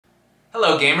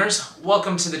Hello gamers,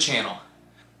 welcome to the channel.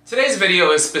 Today's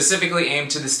video is specifically aimed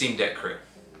to the Steam Deck crew.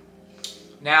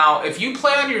 Now, if you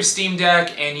play on your Steam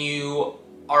Deck and you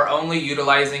are only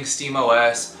utilizing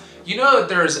SteamOS, you know that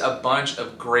there's a bunch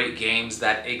of great games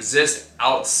that exist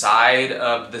outside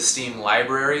of the Steam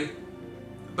library.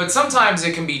 But sometimes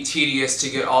it can be tedious to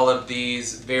get all of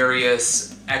these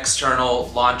various external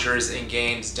launchers and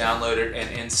games downloaded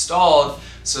and installed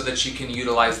so that you can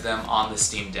utilize them on the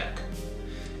Steam Deck.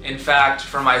 In fact,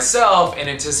 for myself, in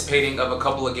anticipating of a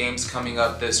couple of games coming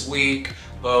up this week,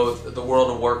 both the World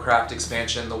of Warcraft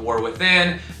expansion, The War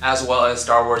Within, as well as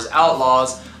Star Wars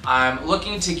Outlaws, I'm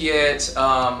looking to get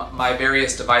my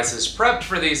various devices prepped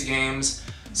for these games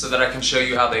so that I can show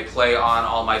you how they play on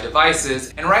all my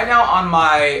devices. And right now on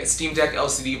my Steam Deck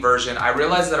LCD version, I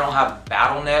realize that I don't have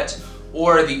BattleNet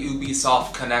or the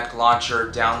Ubisoft Connect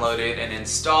launcher downloaded and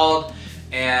installed.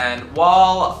 And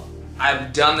while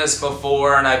I've done this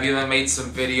before and I've even made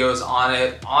some videos on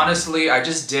it, honestly, I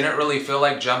just didn't really feel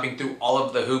like jumping through all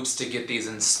of the hoops to get these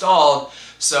installed.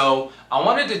 So I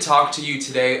wanted to talk to you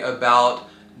today about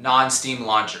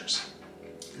NonSteamLaunchers.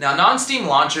 Now,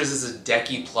 NonSteamLaunchers is a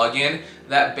Decky plugin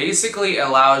that basically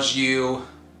allows you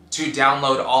to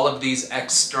download all of these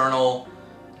external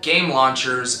game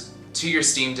launchers to your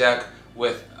Steam Deck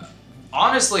with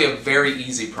honestly a very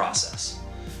easy process.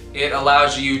 It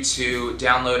allows you to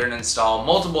download and install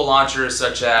multiple launchers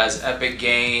such as Epic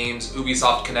Games,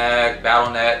 Ubisoft Connect,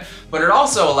 BattleNet, but it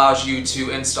also allows you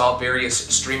to install various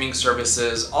streaming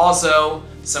services, also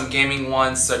some gaming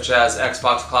ones such as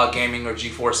Xbox Cloud Gaming or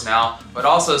GeForce Now, but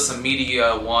also some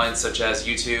media ones such as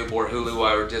YouTube or Hulu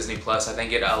or Disney Plus. I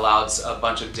think it allows a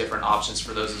bunch of different options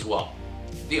for those as well.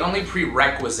 The only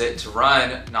prerequisite to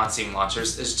run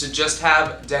NonSteamLaunchers is to just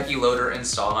have Decky Loader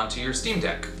installed onto your Steam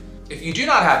Deck. If you do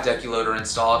not have Decky Loader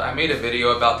installed, I made a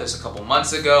video about this a couple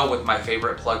months ago with my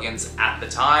favorite plugins at the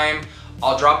time.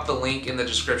 I'll drop the link in the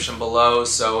description below,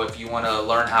 so if you want to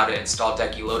learn how to install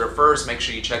Decky Loader first, make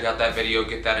sure you check out that video,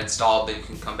 get that installed, then you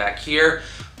can come back here.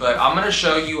 But I'm going to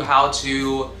show you how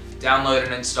to download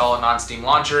and install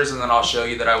NonSteamLaunchers, and then I'll show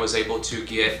you that I was able to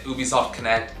get Ubisoft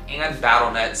Connect and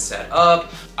BattleNet set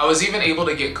up. I was even able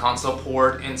to get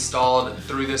ConsolePort installed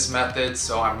through this method,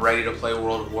 so I'm ready to play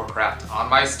World of Warcraft on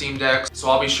my Steam Deck. So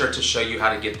I'll be sure to show you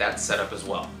how to get that set up as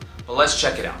well. But let's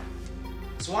check it out.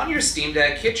 So on your Steam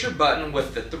Deck, hit your button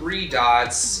with the 3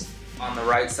 dots on the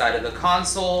right side of the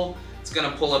console. It's going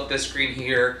to pull up this screen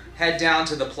here. Head down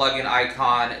to the plugin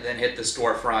icon, then hit the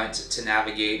storefront to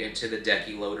navigate into the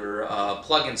Decky Loader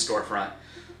plugin storefront.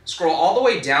 Scroll all the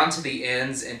way down to the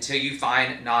ends until you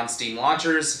find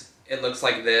NonSteamLaunchers. It looks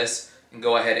like this, and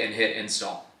go ahead and hit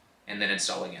install, and then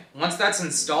install again. Once that's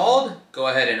installed, go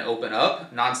ahead and open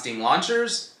up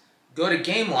NonSteamLaunchers, go to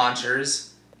Game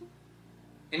Launchers,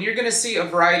 and you're going to see a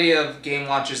variety of game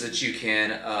launchers that you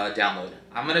can download.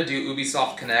 I'm going to do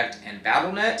Ubisoft Connect and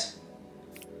BattleNet.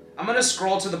 I'm going to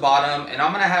scroll to the bottom, and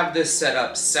I'm going to have this set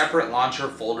up separate launcher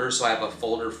folders, so I have a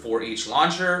folder for each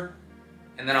launcher,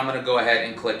 and then I'm going to go ahead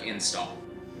and click install.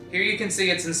 Here you can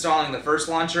see it's installing the first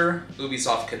launcher,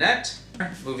 Ubisoft Connect.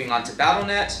 Moving on to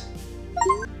BattleNet,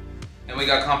 and we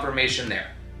got confirmation there.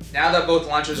 Now that both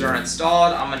launchers are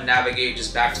installed, I'm going to navigate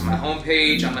just back to my home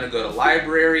page. I'm going to go to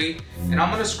Library, and I'm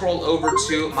going to scroll over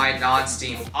to my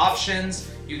non-Steam options.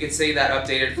 You can see that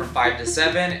updated from 5 to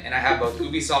 7, and I have both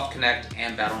Ubisoft Connect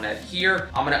and BattleNet here.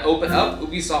 I'm going to open up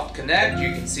Ubisoft Connect.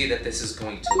 You can see that this is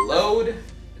going to load.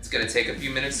 It's going to take a few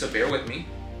minutes, so bear with me.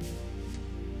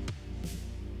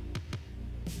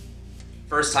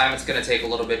 First time, it's going to take a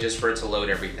little bit just for it to load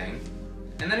everything.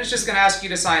 And then it's just going to ask you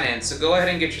to sign in, so go ahead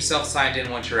and get yourself signed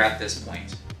in once you're at this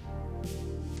point.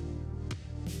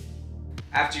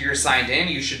 After you're signed in,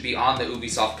 you should be on the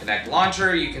Ubisoft Connect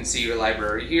launcher. You can see your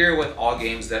library here with all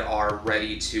games that are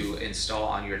ready to install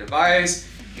on your device.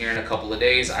 Here in a couple of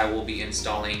days, I will be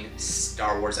installing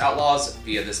Star Wars Outlaws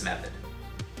via this method.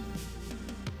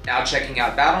 Now checking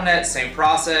out BattleNet, same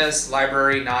process,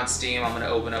 library, non-Steam. I'm going to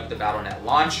open up the BattleNet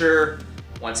launcher.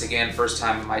 Once again, first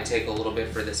time it might take a little bit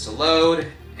for this to load,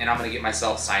 and I'm going to get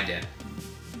myself signed in.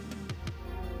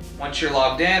 Once you're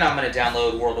logged in, I'm going to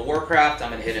download World of Warcraft. I'm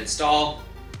going to hit install.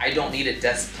 I don't need a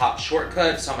desktop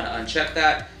shortcut, so I'm going to uncheck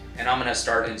that, and I'm going to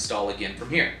start install again from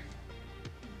here.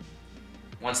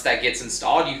 Once that gets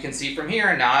installed, you can see from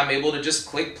here, now I'm able to just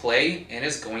click play, and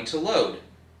it's going to load.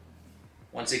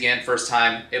 Once again, first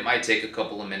time, it might take a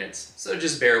couple of minutes, so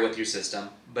just bear with your system,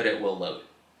 but it will load.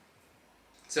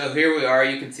 So here we are,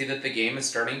 you can see that the game is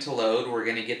starting to load. We're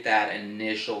going to get that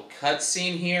initial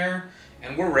cutscene here,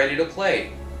 and we're ready to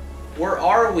play. Where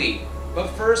are we? But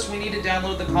first we need to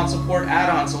download the ConsolePort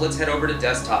add-on, so let's head over to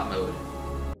desktop mode.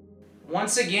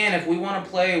 Once again, if we want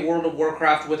to play World of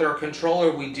Warcraft with our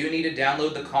controller, we do need to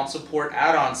download the ConsolePort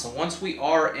add-on. So once we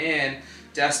are in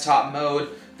desktop mode,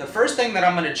 the first thing that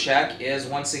I'm going to check is,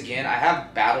 once again, I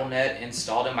have BattleNet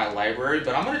installed in my library,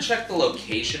 but I'm going to check the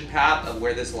location path of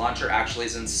where this launcher actually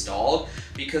is installed,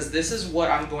 because this is what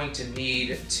I'm going to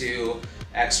need to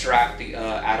extract the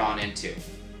add-on into.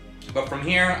 But from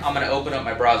here, I'm going to open up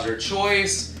my browser of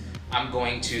choice. I'm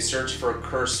going to search for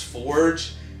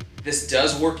CurseForge. This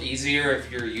does work easier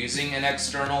if you're using an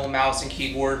external mouse and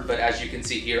keyboard, but as you can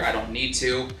see here, I don't need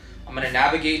to. I'm going to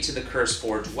navigate to the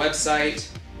CurseForge website.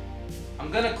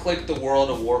 I'm going to click the World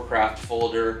of Warcraft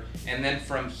folder, and then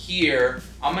from here,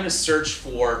 I'm going to search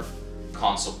for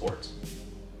ConsolePort.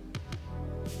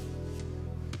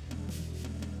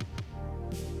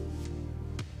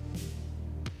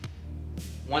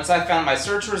 Once I found my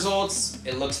search results,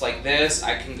 it looks like this.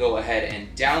 I can go ahead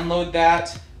and download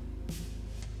that.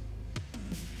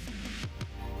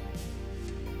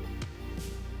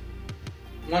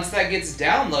 Once that gets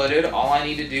downloaded, all I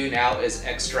need to do now is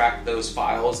extract those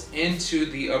files into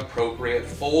the appropriate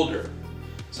folder.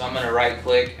 So I'm going to right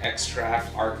click,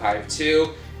 extract archive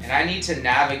to, and I need to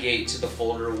navigate to the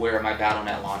folder where my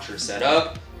BattleNet launcher is set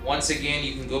up. Once again,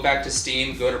 you can go back to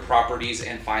Steam, go to properties,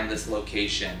 and find this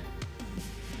location.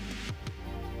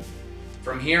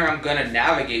 From here, I'm going to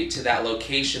navigate to that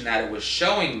location that it was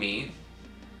showing me.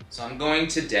 So I'm going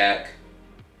to Deck.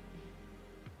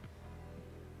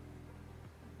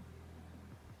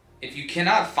 If you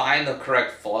cannot find the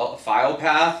correct file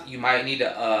path, you might need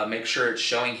to make sure it's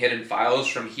showing hidden files.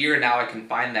 From here, now I can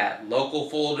find that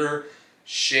local folder,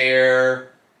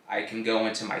 share, I can go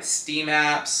into my Steam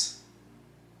apps,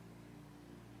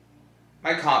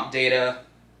 my comp data,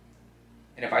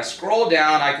 and if I scroll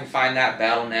down, I can find that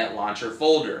BattleNet launcher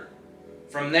folder.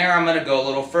 From there, I'm going to go a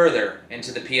little further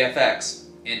into the PFX,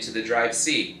 into the Drive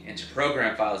C, into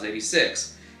Program Files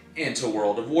 86, into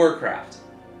World of Warcraft,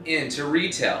 into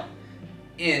Retail,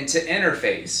 into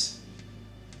Interface,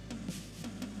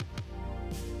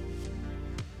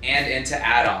 and into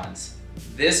Add-ons.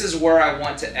 This is where I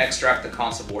want to extract the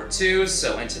ConsolePort to,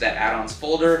 so into that Add-ons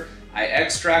folder, I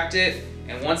extract it,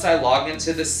 and once I log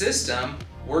into the system,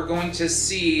 we're going to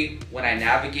see when I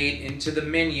navigate into the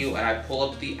menu and I pull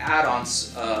up the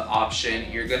add-ons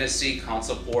option, you're going to see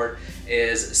ConsolePort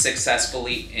is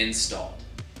successfully installed.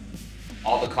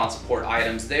 All the ConsolePort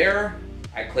items there,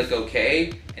 I click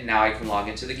OK, and now I can log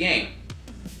into the game.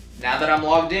 Now that I'm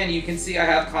logged in, you can see I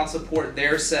have ConsolePort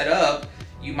there set up.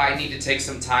 You might need to take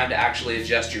some time to actually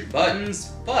adjust your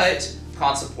buttons, but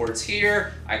ConsolePort's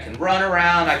here, I can run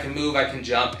around, I can move, I can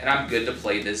jump, and I'm good to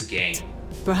play this game.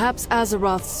 Perhaps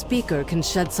Azeroth's speaker can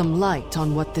shed some light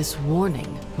on what this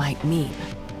warning might mean.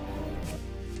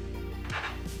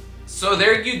 So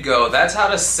there you go, that's how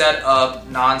to set up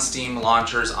non-Steam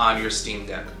launchers on your Steam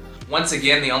Deck. Once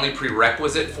again, the only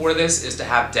prerequisite for this is to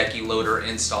have Decky Loader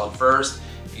installed first.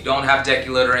 If you don't have Decky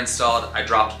Loader installed, I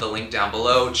dropped the link down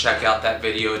below. Check out that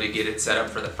video to get it set up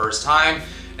for the first time.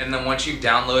 And then once you've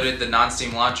downloaded the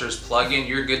non-Steam Launchers plugin,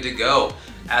 you're good to go.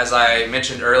 As I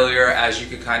mentioned earlier, as you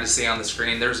can kind of see on the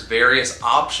screen, there's various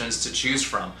options to choose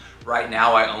from. Right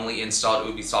now, I only installed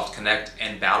Ubisoft Connect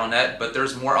and BattleNet, but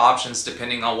there's more options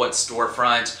depending on what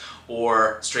storefront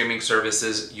or streaming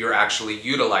services you're actually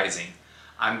utilizing.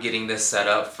 I'm getting this set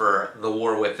up for The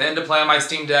War Within to play on my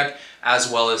Steam Deck, as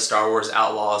well as Star Wars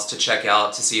Outlaws to check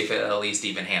out to see if it at least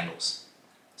even handles.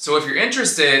 So if you're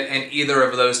interested in either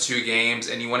of those two games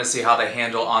and you want to see how they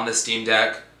handle on the Steam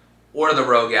Deck or the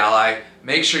Rogue Ally,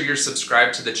 make sure you're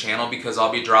subscribed to the channel because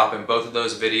I'll be dropping both of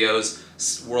those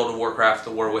videos, World of Warcraft,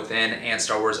 The War Within, and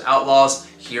Star Wars Outlaws,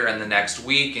 here in the next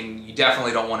week, and you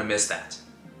definitely don't want to miss that.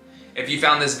 If you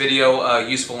found this video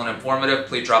useful and informative,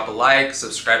 please drop a like,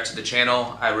 subscribe to the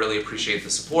channel. I really appreciate the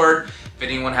support. If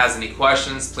anyone has any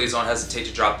questions, please don't hesitate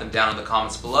to drop them down in the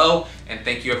comments below. And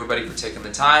thank you everybody for taking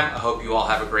the time. I hope you all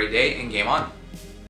have a great day and game on.